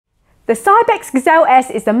The Cybex Gazelle S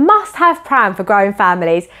is the must-have pram for growing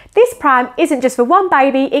families. This pram isn't just for one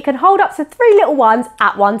baby, it can hold up to 3 little ones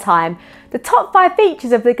at one time. The top 5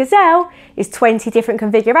 features of the Gazelle is 20 different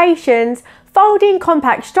configurations, folding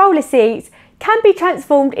compact stroller seats, can be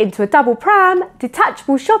transformed into a double pram,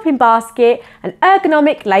 detachable shopping basket and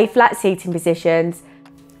ergonomic lay-flat seating positions.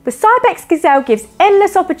 The Cybex Gazelle gives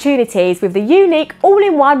endless opportunities with the unique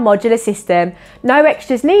all-in-one modular system. No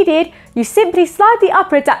extras needed, you simply slide the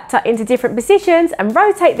upper adapter into different positions and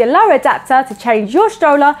rotate the lower adapter to change your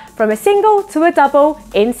stroller from a single to a double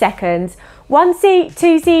in seconds. 1 seat,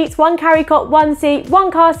 2 seats, 1 carry cot, 1 seat,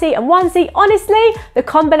 1 car seat and 1 seat. Honestly, the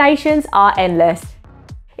combinations are endless.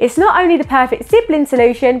 It's not only the perfect sibling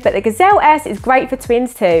solution, but the Gazelle S is great for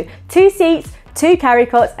twins too. 2 seats, 2 carry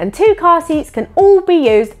cots and 2 car seats can all be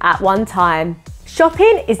used at one time.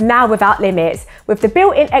 Shopping is now without limits. With the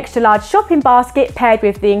built-in extra large shopping basket paired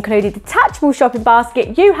with the included detachable shopping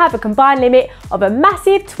basket, you have a combined limit of a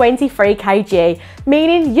massive 23 kg,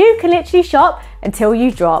 meaning you can literally shop until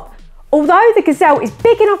you drop. Although the Gazelle is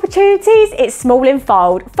big in opportunities, it's small in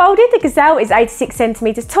fold. Folded, the Gazelle is 86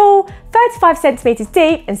 cm tall, 35 cm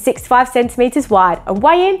deep and 65 cm wide and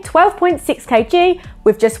weighing 12.6 kg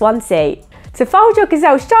with just 1 seat. To fold your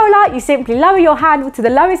Gazelle stroller, you simply lower your handle to the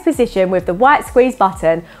lowest position with the white squeeze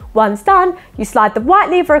button. Once done, you slide the white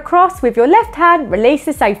lever across with your left hand, release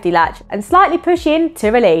the safety latch and slightly push in to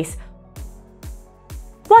release.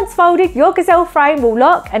 Once folded, your Gazelle frame will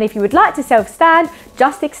lock and if you would like to self-stand,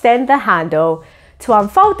 just extend the handle. To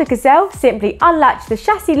unfold the Gazelle, simply unlatch the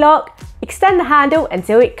chassis lock, extend the handle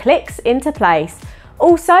until it clicks into place.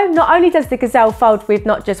 Also, not only does the Gazelle fold with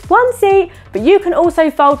not just 1 seat, but you can also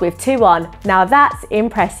fold with 2 on. Now that's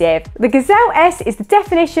impressive. The Gazelle S is the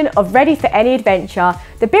definition of ready for any adventure.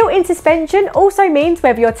 The built-in suspension also means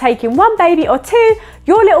whether you're taking 1 baby or 2,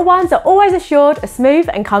 your little ones are always assured a smooth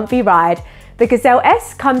and comfy ride. The Gazelle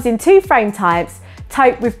S comes in 2 frame types,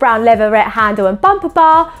 taupe with brown leatherette handle and bumper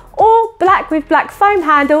bar, or black with black foam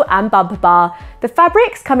handle and bumper bar. The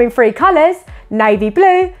fabrics come in 3 colours, navy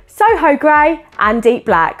blue, Soho grey and deep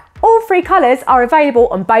black. All 3 colours are available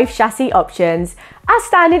on both chassis options. As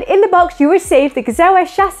standard in the box, you receive the Gazelle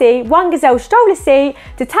S chassis, 1 Gazelle stroller seat,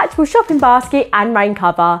 detachable shopping basket and rain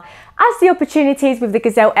cover. As the opportunities with the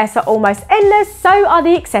Gazelle S are almost endless, so are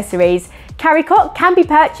the accessories. Carry cot can be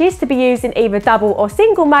purchased to be used in either double or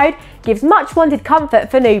single mode, gives much wanted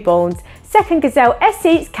comfort for newborns. Second Gazelle S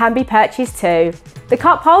seats can be purchased too. The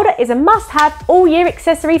cup holder is a must-have all-year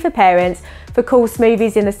accessory for parents, for cool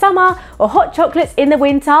smoothies in the summer or hot chocolates in the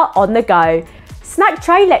winter on the go. Snack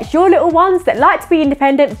tray lets your little ones that like to be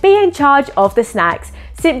independent be in charge of the snacks.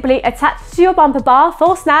 Simply attach to your bumper bar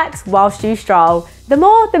for snacks whilst you stroll. The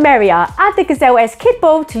more the merrier. Add the Gazelle S kid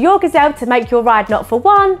ball to your Gazelle to make your ride not for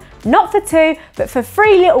 1, not for 2, but for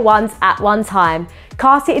 3 little ones at one time.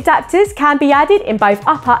 Car seat adapters can be added in both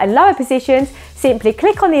upper and lower positions. Simply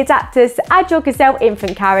click on the adapters to add your Gazelle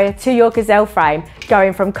infant carrier to your Gazelle frame.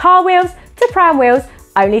 Going from car wheels to pram wheels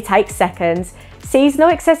only takes seconds. Seasonal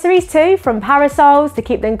accessories too, from parasols to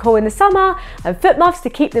keep them cool in the summer and foot muffs to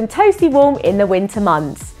keep them toasty warm in the winter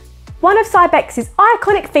months. One of Cybex's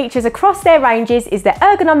iconic features across their ranges is their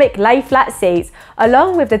ergonomic lay-flat seats.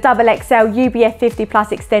 Along with the XXL UBF 50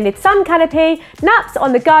 Plus extended sun canopy, naps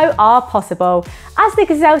on the go are possible. As the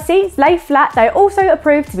Gazelle seats lay flat, they are also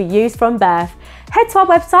approved to be used from birth. Head to our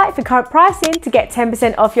website for current pricing to get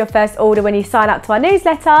 10% off your first order when you sign up to our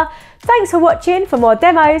newsletter. Thanks for watching. For more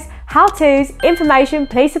demos, how-tos, information,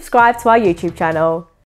 please subscribe to our YouTube channel.